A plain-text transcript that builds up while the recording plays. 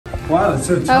Wow, it's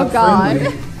so Oh, top God.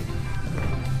 friendly.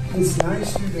 It's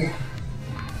nice to do.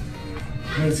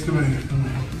 Let's come in. Come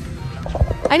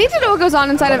in. I need to know what goes on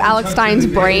inside of Alex Stein's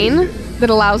brain that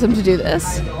allows him to do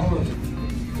this.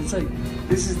 It's like,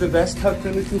 this is the best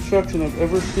tuck-friendly construction I've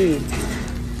ever seen.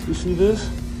 You see this?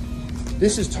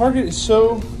 Target is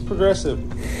so progressive.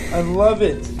 I love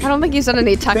it. I don't think he's done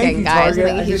any tucking, you, guys. I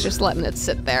Target. think he's just letting it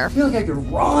sit there. I feel like I could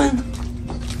run.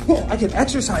 Oh, I could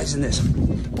exercise in this.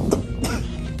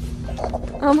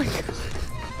 Oh my God.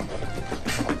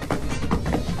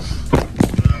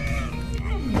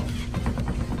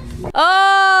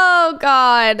 Oh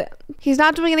God. He's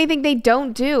not doing anything they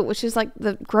don't do, which is like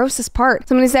the grossest part.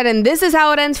 Somebody said, and this is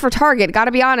how it ends for Target.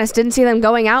 Gotta be honest, didn't see them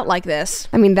going out like this.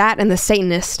 I mean, that and the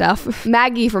Satanist stuff.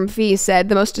 Maggie from Fee said,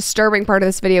 the most disturbing part of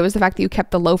this video was the fact that you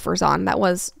kept the loafers on. That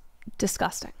was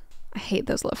disgusting. I hate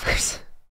those loafers.